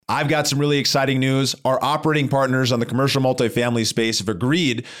I've got some really exciting news. Our operating partners on the commercial multifamily space have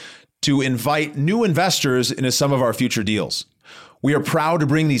agreed to invite new investors into some of our future deals. We are proud to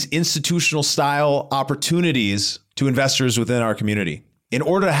bring these institutional style opportunities to investors within our community. In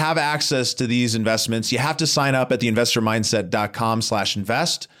order to have access to these investments, you have to sign up at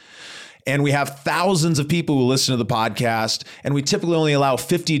theinvestormindset.com/invest. And we have thousands of people who listen to the podcast, and we typically only allow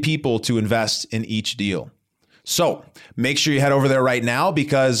 50 people to invest in each deal. So make sure you head over there right now,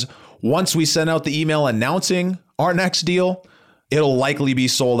 because once we send out the email announcing our next deal, it'll likely be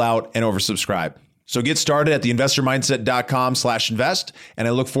sold out and oversubscribed. So get started at theinvestormindset.com/invest, and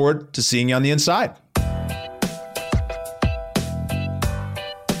I look forward to seeing you on the inside.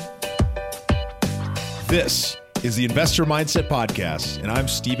 This is the Investor Mindset Podcast, and I'm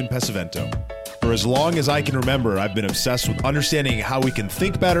Stephen Pesavento. For as long as I can remember, I've been obsessed with understanding how we can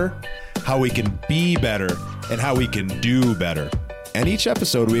think better, how we can be better, and how we can do better. And each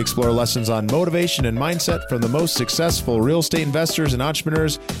episode, we explore lessons on motivation and mindset from the most successful real estate investors and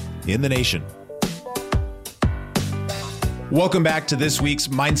entrepreneurs in the nation. Welcome back to this week's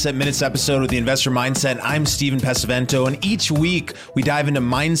Mindset Minutes episode with the Investor Mindset. I'm Stephen Pesavento, and each week we dive into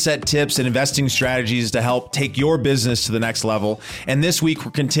mindset tips and investing strategies to help take your business to the next level. And this week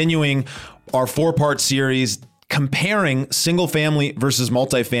we're continuing our 4-part series comparing single family versus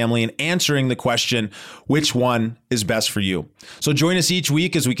multifamily and answering the question, which one is best for you? So join us each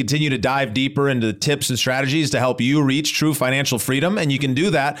week as we continue to dive deeper into the tips and strategies to help you reach true financial freedom. And you can do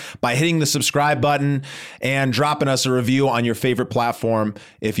that by hitting the subscribe button and dropping us a review on your favorite platform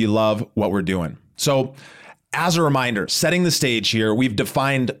if you love what we're doing. So as a reminder, setting the stage here, we've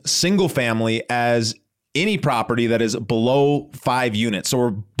defined single family as any property that is below 5 units. So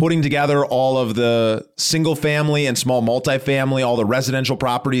we're putting together all of the single family and small multifamily, all the residential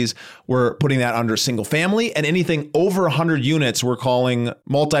properties, we're putting that under single family, and anything over 100 units, we're calling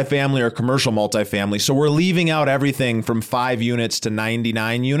multifamily or commercial multifamily. So we're leaving out everything from 5 units to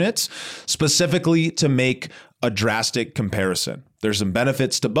 99 units, specifically to make a drastic comparison. There's some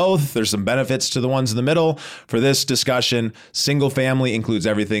benefits to both. There's some benefits to the ones in the middle. For this discussion, single family includes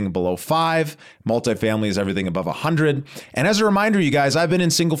everything below 5. Multifamily is everything above 100. And as a reminder, you guys, I've been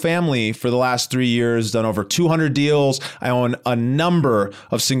in single family for the last 3 years, done over 200 deals. I own a number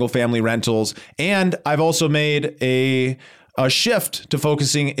of single family rentals. And I've also made a shift to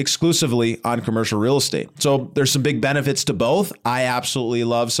focusing exclusively on commercial real estate. So there's some big benefits to both. I absolutely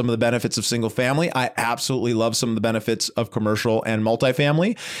love some of the benefits of single family. I absolutely love some of the benefits of commercial and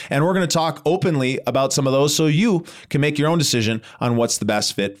multifamily. And we're going to talk openly about some of those so you can make your own decision on what's the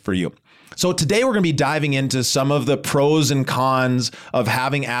best fit for you. So today we're going to be diving into some of the pros and cons of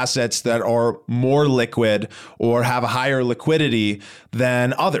having assets that are more liquid or have a higher liquidity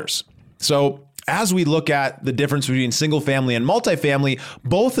than others. So as we look at the difference between single family and multifamily,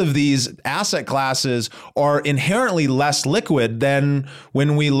 both of these asset classes are inherently less liquid than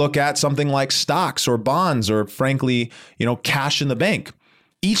when we look at something like stocks or bonds or frankly, cash in the bank.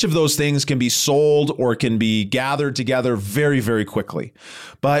 Each of those things can be sold or can be gathered together very, very quickly.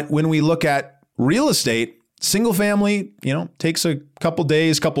 But when we look at real estate, single family, takes a couple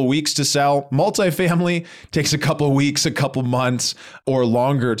days, couple weeks to sell. Multifamily takes a couple weeks, a couple months, or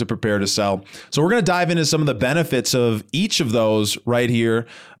longer to prepare to sell. So we're going to dive into some of the benefits of each of those right here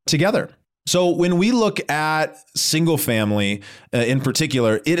together. So when we look at single family in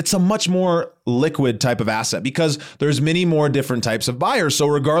particular, it's a much more liquid type of asset because there's many more different types of buyers. So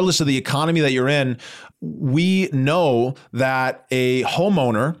regardless of the economy that you're in, we know that a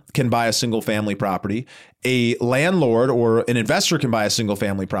homeowner can buy a single family property. A landlord or an investor can buy a single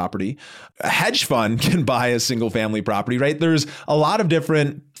family property. A hedge fund can buy a single family property, right? There's a lot of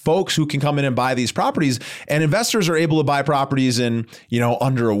different folks who can come in and buy these properties, and investors are able to buy properties in,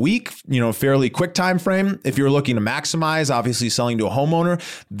 under a week, fairly quick time frame. If you're looking to maximize, obviously selling to a homeowner,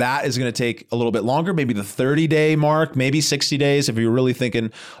 that is going to take a little bit longer, maybe the 30-day mark, maybe 60 days if you're really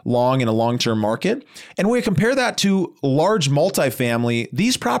thinking long in a long-term market. And when we compare that to large multifamily,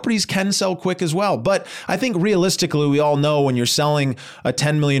 these properties can sell quick as well. But I think realistically, we all know when you're selling a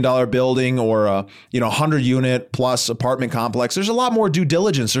 $10 million building or a 100-unit plus apartment complex, there's a lot more due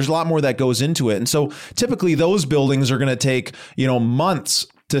diligence. There's a lot more that goes into it. And so typically those buildings are going to take, months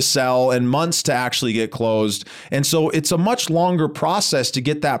to sell and months to actually get closed. And so it's a much longer process to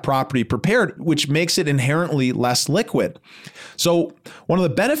get that property prepared, which makes it inherently less liquid. So one of the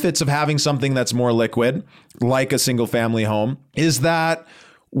benefits of having something that's more liquid, like a single family home, is that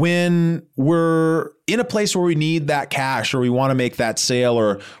when we're in a place where we need that cash or we want to make that sale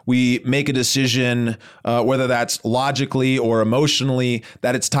or we make a decision, whether that's logically or emotionally,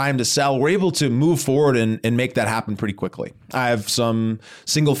 that it's time to sell, we're able to move forward and make that happen pretty quickly. I have some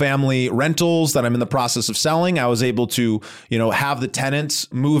single family rentals that I'm in the process of selling. I was able to, have the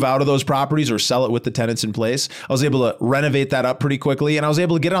tenants move out of those properties or sell it with the tenants in place. I was able to renovate that up pretty quickly, and I was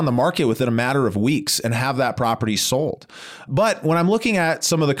able to get it on the market within a matter of weeks and have that property sold. But when I'm looking at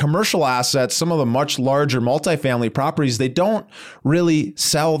some of the commercial assets, some of the much larger multifamily properties, they don't really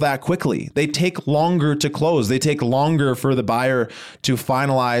sell that quickly. They take longer to close. They take longer for the buyer to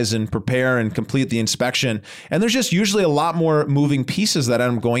finalize and prepare and complete the inspection. And there's just usually a lot more moving pieces that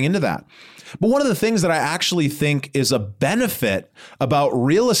end up going into that. But one of the things that I actually think is a benefit about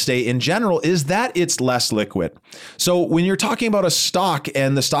real estate in general is that it's less liquid. So when you're talking about a stock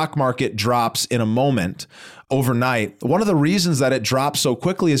and the stock market drops in a moment, overnight, one of the reasons that it drops so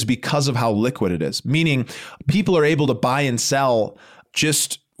quickly is because of how liquid it is, meaning people are able to buy and sell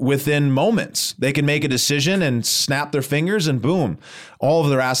just within moments. They can make a decision and snap their fingers and boom, all of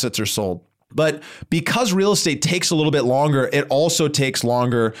their assets are sold. But because real estate takes a little bit longer, it also takes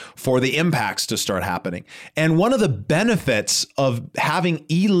longer for the impacts to start happening. And one of the benefits of having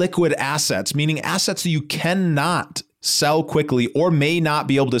illiquid assets, meaning assets that you cannot sell quickly or may not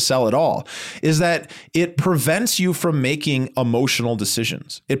be able to sell at all, is that it prevents you from making emotional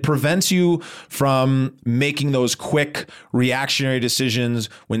decisions. It prevents you from making those quick reactionary decisions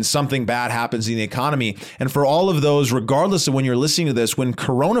when something bad happens in the economy. And for all of those, regardless of when you're listening to this, when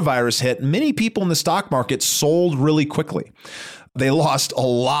coronavirus hit, many people in the stock market sold really quickly. They lost a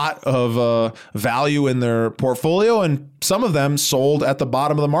lot of value in their portfolio, and some of them sold at the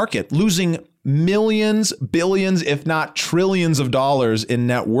bottom of the market, losing millions, billions, if not trillions of dollars in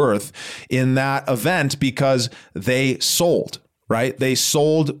net worth in that event because they sold. Right? They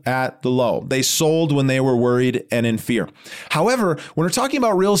sold at the low. They sold when they were worried and in fear. However, when we're talking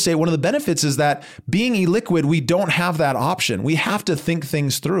about real estate, one of the benefits is that being illiquid, we don't have that option. We have to think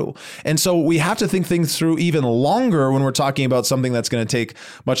things through. And so we have to think things through even longer when we're talking about something that's going to take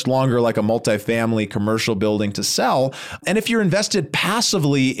much longer, like a multifamily commercial building to sell. And if you're invested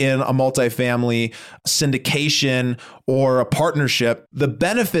passively in a multifamily syndication or a partnership, the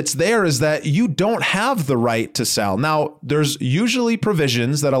benefits there is that you don't have the right to sell. Now, there's usually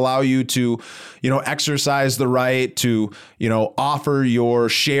provisions that allow you to, exercise the right to, offer your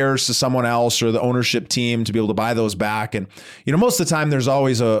shares to someone else or the ownership team to be able to buy those back. And, most of the time there's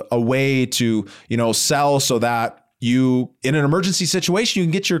always a way to, sell so that you, in an emergency situation, you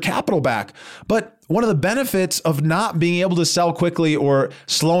can get your capital back. But one of the benefits of not being able to sell quickly or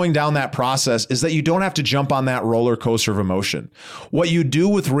slowing down that process is that you don't have to jump on that roller coaster of emotion. What you do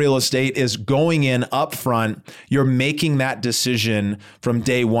with real estate is going in upfront. You're making that decision from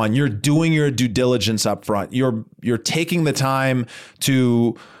day one. You're doing your due diligence upfront. You're taking the time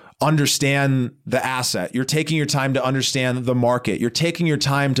to understand the asset. You're taking your time to understand the market. You're taking your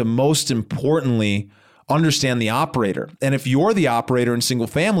time to, most importantly, understand the operator. And if you're the operator in single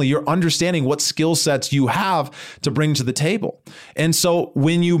family, you're understanding what skill sets you have to bring to the table. And so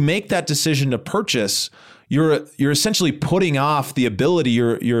when you make that decision to purchase, you're essentially putting off the ability,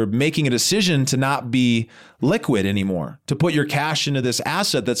 you're making a decision to not be liquid anymore, to put your cash into this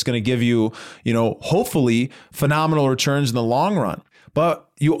asset that's going to give you, hopefully phenomenal returns in the long run. But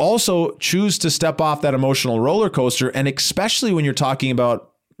you also choose to step off that emotional roller coaster. And especially when you're talking about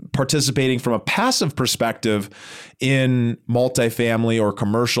participating from a passive perspective in multifamily or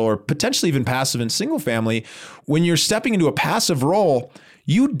commercial, or potentially even passive in single family, when you're stepping into a passive role,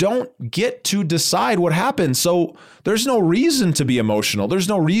 you don't get to decide what happens. So there's no reason to be emotional. There's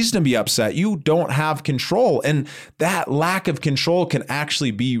no reason to be upset. You don't have control. And that lack of control can actually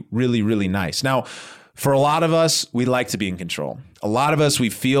be really, really nice. Now, for a lot of us, we like to be in control. A lot of us, we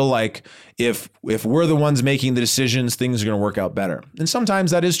feel like if we're the ones making the decisions, things are going to work out better. And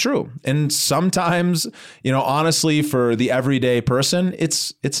sometimes that is true. And sometimes, honestly, for the everyday person,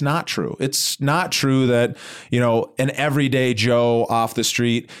 it's not true. It's not true that, an everyday Joe off the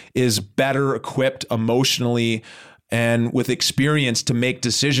street is better equipped emotionally and with experience to make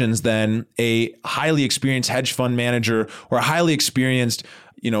decisions than a highly experienced hedge fund manager or a highly experienced,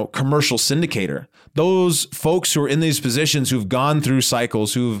 commercial syndicator. Those folks who are in these positions, who've gone through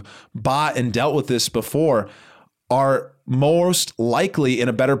cycles, who've bought and dealt with this before, are most likely in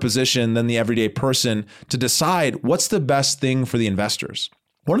a better position than the everyday person to decide what's the best thing for the investors.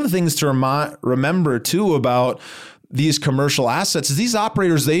 One of the things to remember too about these commercial assets is these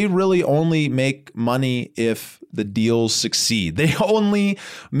operators, they really only make money if the deals succeed. They only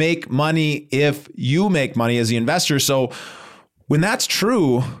make money if you make money as the investor. So When that's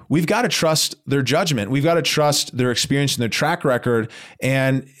true, we've got to trust their judgment. We've got to trust their experience and their track record.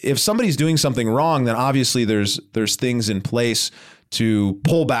 And if somebody's doing something wrong, then obviously there's things in place to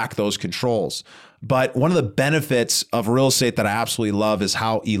pull back those controls. But one of the benefits of real estate that I absolutely love is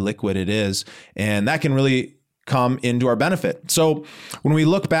how illiquid it is. And that can really come into our benefit. So when we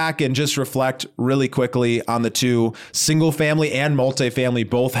look back and just reflect really quickly on the two, single family and multifamily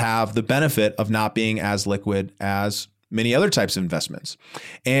both have the benefit of not being as liquid as many other types of investments.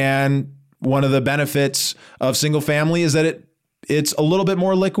 And one of the benefits of single family is that it's a little bit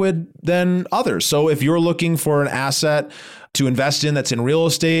more liquid than others. So if you're looking for an asset to invest in that's in real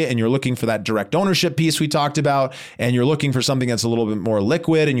estate and you're looking for that direct ownership piece we talked about, and you're looking for something that's a little bit more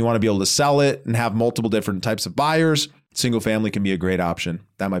liquid and you want to be able to sell it and have multiple different types of buyers, single family can be a great option.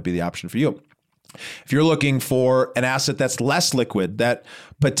 That might be the option for you. If you're looking for an asset that's less liquid, that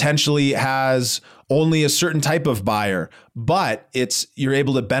potentially has only a certain type of buyer, but you're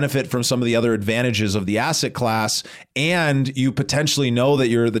able to benefit from some of the other advantages of the asset class, and you potentially know that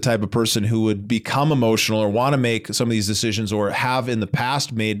you're the type of person who would become emotional or want to make some of these decisions or have in the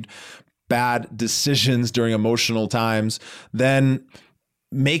past made bad decisions during emotional times, then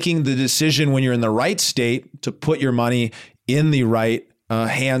making the decision when you're in the right state to put your money in the right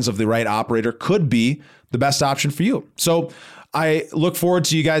hands of the right operator could be the best option for you. So I look forward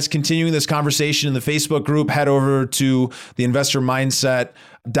to you guys continuing this conversation in the Facebook group. Head over to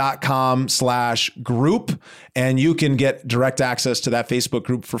theinvestormindset.com/group, and you can get direct access to that Facebook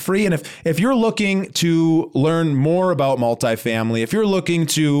group for free. And if you're looking to learn more about multifamily, if you're looking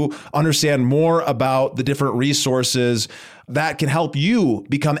to understand more about the different resources that can help you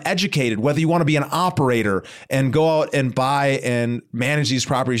become educated, whether you want to be an operator and go out and buy and manage these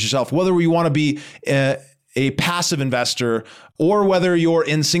properties yourself, whether you want to be a passive investor, or whether you're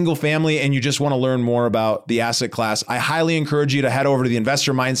in single family and you just want to learn more about the asset class, I highly encourage you to head over to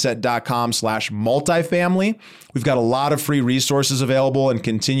theinvestormindset.com/multifamily. We've got a lot of free resources available and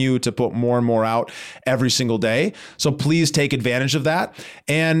continue to put more and more out every single day. So please take advantage of that.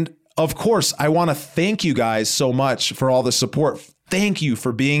 And of course, I want to thank you guys so much for all the support. Thank you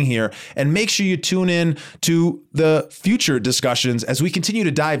for being here, and make sure you tune in to the future discussions as we continue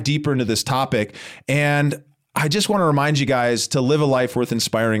to dive deeper into this topic. And I just want to remind you guys to live a life worth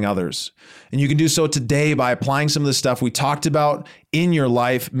inspiring others. And you can do so today by applying some of the stuff we talked about in your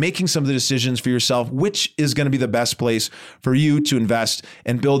life, making some of the decisions for yourself, which is going to be the best place for you to invest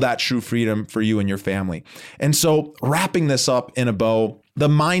and build that true freedom for you and your family. And so, wrapping this up in a bow, the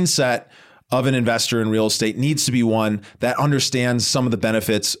mindset of an investor in real estate needs to be one that understands some of the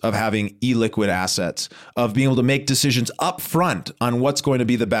benefits of having illiquid assets, of being able to make decisions up front on what's going to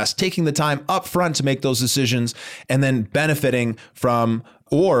be the best, taking the time up front to make those decisions, and then benefiting from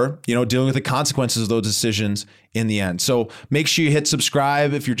dealing with the consequences of those decisions in the end. So make sure you hit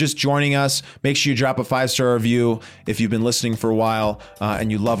subscribe. If you're just joining us, make sure you drop a 5-star review if you've been listening for a while and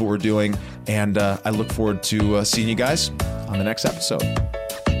you love what we're doing. And I look forward to seeing you guys on the next episode.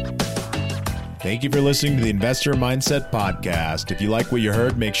 Thank you for listening to the Investor Mindset Podcast. If you like what you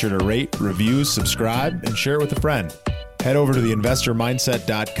heard, make sure to rate, review, subscribe, and share it with a friend. Head over to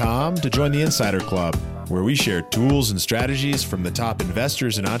theinvestormindset.com to join the Insider Club, where we share tools and strategies from the top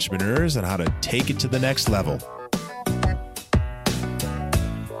investors and entrepreneurs on how to take it to the next level.